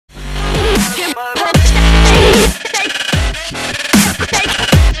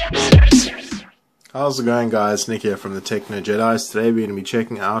How's it going, guys? Nick here from the TechnoJedis. Today we're going to be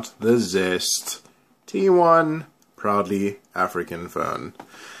checking out the Zest T1 proudly African phone.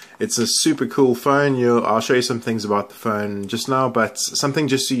 It's a super cool phone. I'll show you some things about the phone just now, but something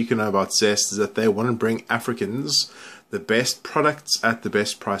just so you can know about Zest is that they want to bring Africans the best products at the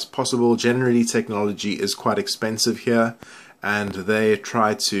best price possible. Generally, technology is quite expensive here, and they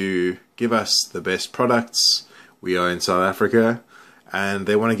try to give us the best products. We are in South Africa, and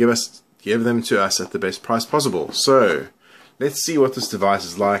they want to give them to us at the best price possible. So let's see what this device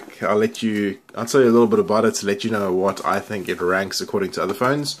is like. I'll tell you a little bit about it to let you know what I think it ranks according to other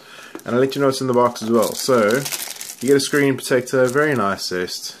phones, and I'll let you know what's in the box as well. So you get a screen protector, very nice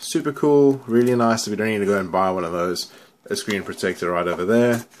Zest, super cool, really nice if you don't need to go and buy one of those. A screen protector right over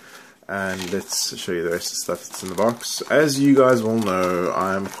there, and let's show you the rest of the stuff that's in the box. As you guys will know,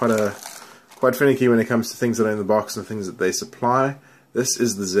 I'm quite finicky when it comes to things that are in the box and things that they supply. This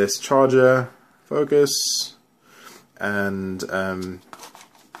is the Zest charger, focus, and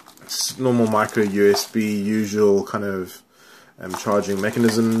normal micro USB, usual kind of charging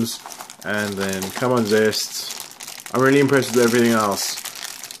mechanisms. And then, come on Zest, I'm really impressed with everything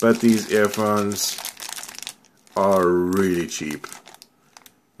else, but these earphones are really cheap.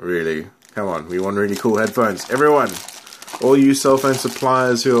 Really, come on, we want really cool headphones. Everyone, all you cell phone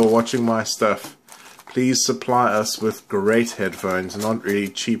suppliers who are watching my stuff, please supply us with great headphones, not really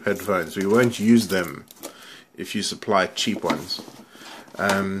cheap headphones. We won't use them if you supply cheap ones.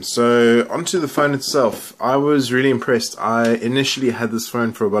 So onto the phone itself. I was really impressed. I initially had this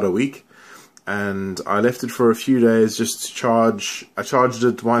phone for about a week, and I left it for a few days just to charge. I charged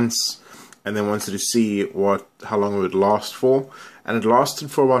it once and then wanted to see how long it would last for, and it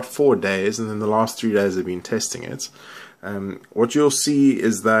lasted for about 4 days, and then the last 3 days I've been testing it. What you'll see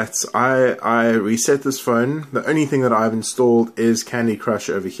is that I reset this phone. The only thing that I've installed is Candy Crush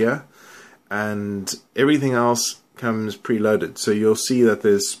over here, and everything else comes preloaded. So you'll see that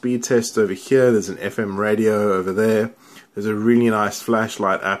there's speed test over here, there's an FM radio over there, there's a really nice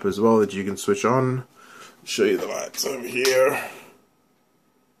flashlight app as well that you can switch on. I'll show you the lights over here.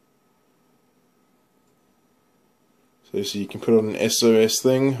 So you can put on an SOS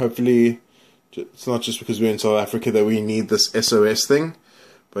thing. Hopefully it's not just because we're in South Africa that we need this SOS thing,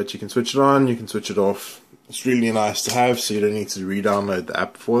 but you can switch it on, you can switch it off. It's really nice to have, so you don't need to re-download the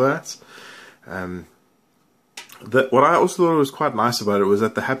app for that. What I also thought was quite nice about it was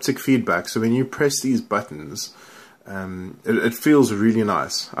that the haptic feedback. So when you press these buttons, it feels really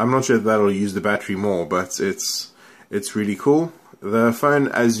nice. I'm not sure if that'll use the battery more, but it's really cool. The phone,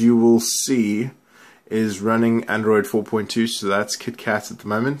 as you will see, is running Android 4.2, so that's KitKat at the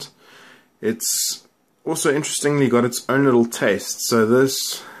moment. It's also interestingly got its own little taste. So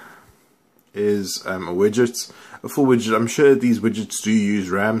this is a widget, a full widget. I'm sure these widgets do use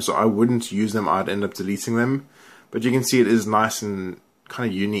RAM, so I wouldn't use them. I'd end up deleting them. But you can see it is nice and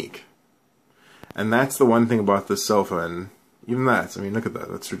kind of unique. And that's the one thing about this cell phone. Even that, I mean, look at that.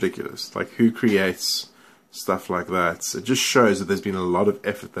 That's ridiculous. Like, who creates stuff like that? It just shows that there's been a lot of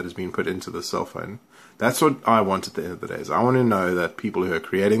effort that has been put into the cell phone. That's what I want at the end of the day. Is I want to know that people who are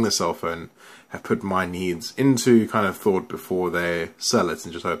creating the cell phone have put my needs into kind of thought before they sell it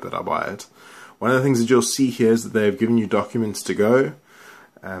and just hope that I buy it. One of the things that you'll see here is that they've given you documents to go.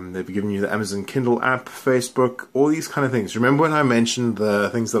 They've given you the Amazon Kindle app, Facebook, all these kind of things. Remember when I mentioned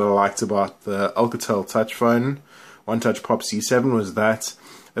the things that I liked about the Alcatel Touch phone, One Touch Pop C7, was that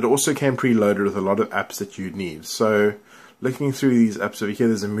it also came preloaded with a lot of apps that you'd need. So looking through these apps over here,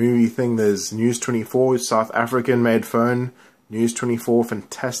 there's a movie thing, there's News24, South African made phone, News24,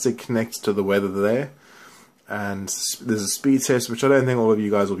 fantastic, connects to the weather there. And there's a speed test, which I don't think all of you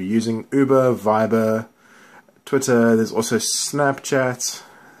guys will be using. Uber, Viber, Twitter, there's also Snapchat,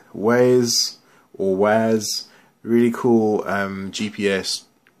 Waze, or Waz, really cool GPS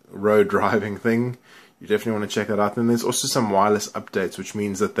road driving thing. You definitely want to check that out. And there's also some wireless updates, which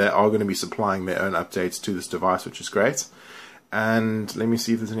means that they are going to be supplying their own updates to this device, which is great. And let me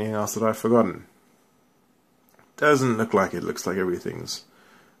see if there's anything else that I've forgotten. Doesn't look like it. Looks like everything's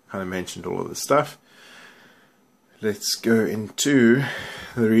kind of mentioned all of this stuff. Let's go into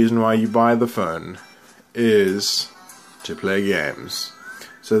the reason why you buy the phone is to play games.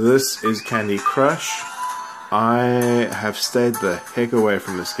 So this is Candy Crush. I have stayed the heck away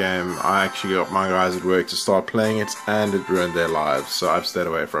from this game. I actually got my guys at work to start playing it, and it ruined their lives, so I've stayed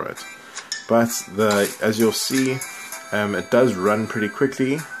away from it. But as you'll see, it does run pretty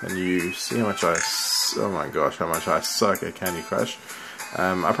quickly, and you see how much oh my gosh, how much I suck at Candy Crush.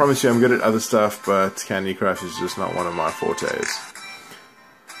 I promise you I'm good at other stuff, but Candy Crush is just not one of my fortes.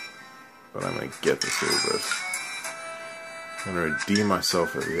 But I'm going to get this little bit. I'm going to redeem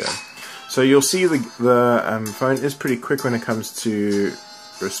myself over here. So you'll see the phone is pretty quick when it comes to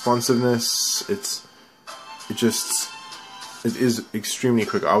responsiveness. It is extremely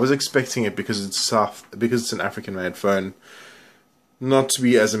quick. I was expecting it, because it's an African-made phone, not to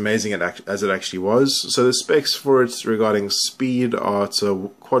be as amazing as it actually was. So the specs for it regarding speed are: it's a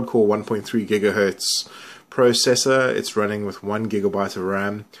quad-core 1.3 gigahertz processor. It's running with 1 gigabyte of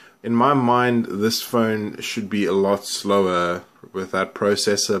RAM. In my mind, this phone should be a lot slower with that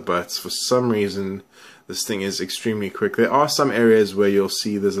processor, but for some reason this thing is extremely quick. There are some areas where you'll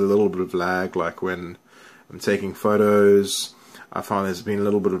see there's a little bit of lag, like when I'm taking photos. I found there's been a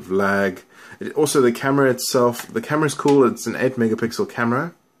little bit of lag. Also, the camera itself, the camera's cool. It's an 8 megapixel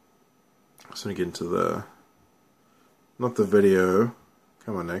camera. So we get into the, not the video.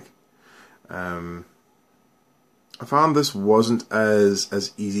 Come on, Nick. I found this wasn't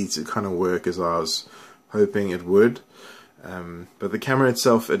as easy to kind of work as I was hoping it would. But the camera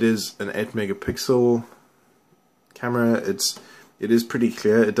itself, it is an 8 megapixel camera. It is pretty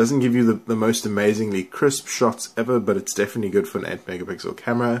clear. It doesn't give you the most amazingly crisp shots ever, but it's definitely good for an 8 megapixel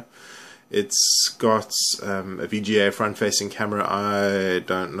camera. It's got a VGA front-facing camera. I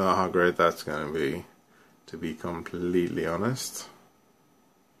don't know how great that's going to be, to be completely honest.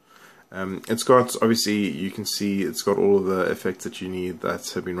 It's got, obviously, you can see it's got all of the effects that you need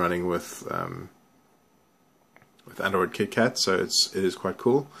that have been running with Android KitKat, so it is quite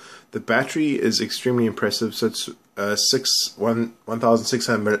cool. The battery is extremely impressive. So it's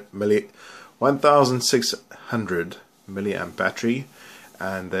 1,600 milliamp battery,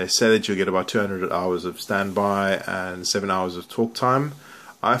 and they say that you'll get about 200 hours of standby and 7 hours of talk time.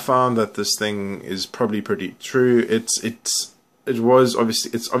 I found that this thing is probably pretty true. It's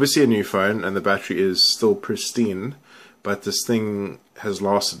obviously a new phone, and the battery is still pristine, but this thing has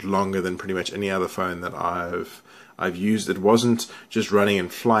lasted longer than pretty much any other phone that I've used. It wasn't just running in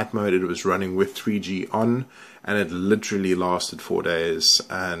flight mode, it was running with 3G on, and it literally lasted 4 days,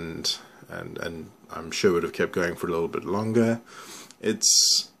 and I'm sure it would have kept going for a little bit longer.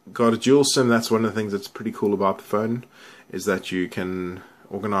 It's got a dual SIM. That's one of the things that's pretty cool about the phone, is that you can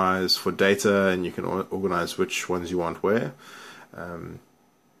organize for data, and you can organize which ones you want where.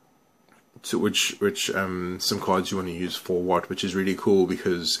 To which SIM cards you want to use for what, which is really cool,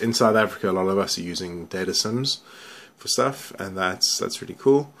 because in South Africa a lot of us are using data SIMs for stuff, and that's really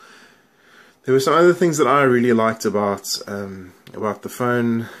cool. There were some other things that I really liked about the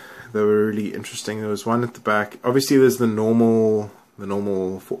phone that were really interesting. There was one at the back. Obviously there's the normal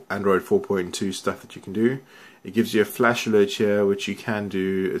Android 4.2 stuff that you can do. It gives you a flash alert here, which you can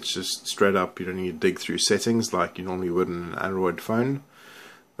do. It's just straight up. You don't need to dig through settings like you normally would in an Android phone.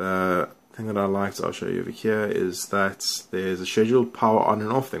 The thing that I liked, I'll show you over here, is that there's a scheduled power on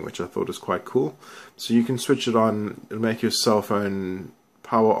and off thing, which I thought was quite cool. So you can switch it on. It'll make your cell phone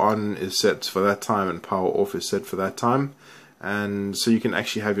power on is set for that time and power off is set for that time. And so you can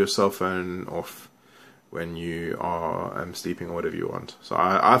actually have your cell phone off when you are sleeping or whatever you want. So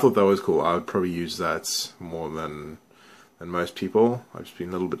I thought that was cool. I would probably use that more than most people. I've just been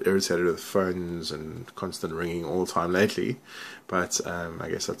a little bit irritated with phones and constant ringing all the time lately, but I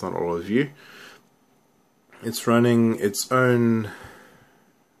guess that's not all of you. It's running its own.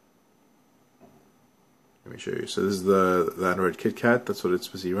 Let me show you. So this is the Android KitKat. That's what it's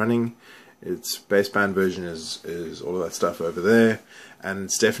busy running. Its baseband version is all of that stuff over there, and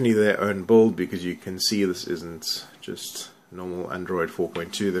it's definitely their own build, because you can see this isn't just normal Android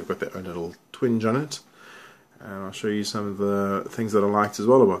 4.2. They've got their own little twinge on it, and I'll show you some of the things that I liked as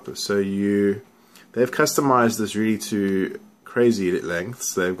well about this. So they've customized this really to crazy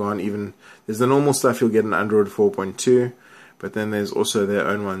lengths. They've gone even, there's the normal stuff you'll get in Android 4.2, but then there's also their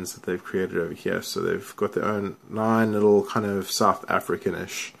own ones that they've created over here. So they've got their own 9 little kind of South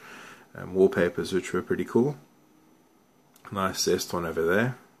African-ish wallpapers, which were pretty cool. Nice Zest one over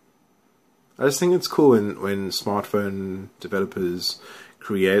there. I just think it's cool when smartphone developers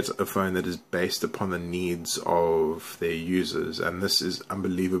create a phone that is based upon the needs of their users, and this is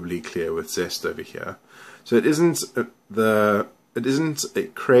unbelievably clear with Zest over here. So it isn't a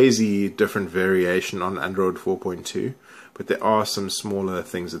crazy different variation on Android 4.2, but there are some smaller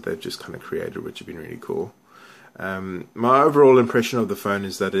things that they've just kind of created, which have been really cool. My overall impression of the phone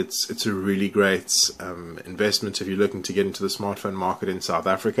is that it's a really great investment if you're looking to get into the smartphone market in South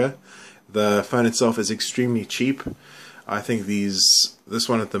Africa. The phone itself is extremely cheap. I think this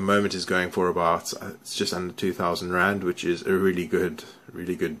one at the moment is going for about it's just under 2,000 Rand, which is a really good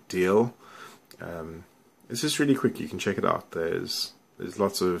deal. It's just really quick. You can check it out. There's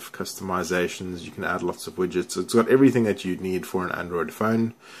lots of customizations. You can add lots of widgets. It's got everything that you'd need for an Android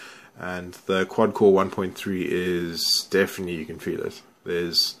phone. And the quad-core 1.3 is definitely, you can feel it.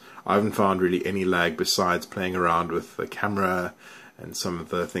 I haven't found really any lag besides playing around with the camera and some of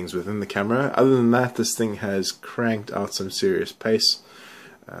the things within the camera. Other than that, this thing has cranked out some serious pace.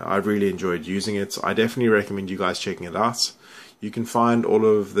 I've really enjoyed using it. I definitely recommend you guys checking it out. You can find all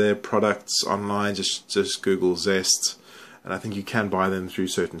of their products online, just Google Zest, and I think you can buy them through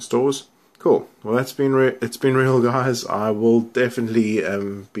certain stores. Cool. Well, it's been real, guys. I will definitely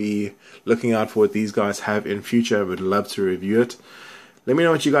be looking out for what these guys have in future. I would love to review it. Let me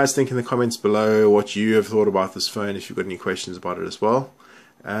know what you guys think in the comments below, what you have thought about this phone, if you've got any questions about it as well.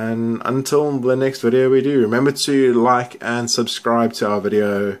 And until the next video we do, remember to like and subscribe to our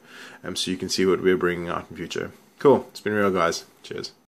video so you can see what we're bringing out in future. Cool. It's been real, guys. Cheers.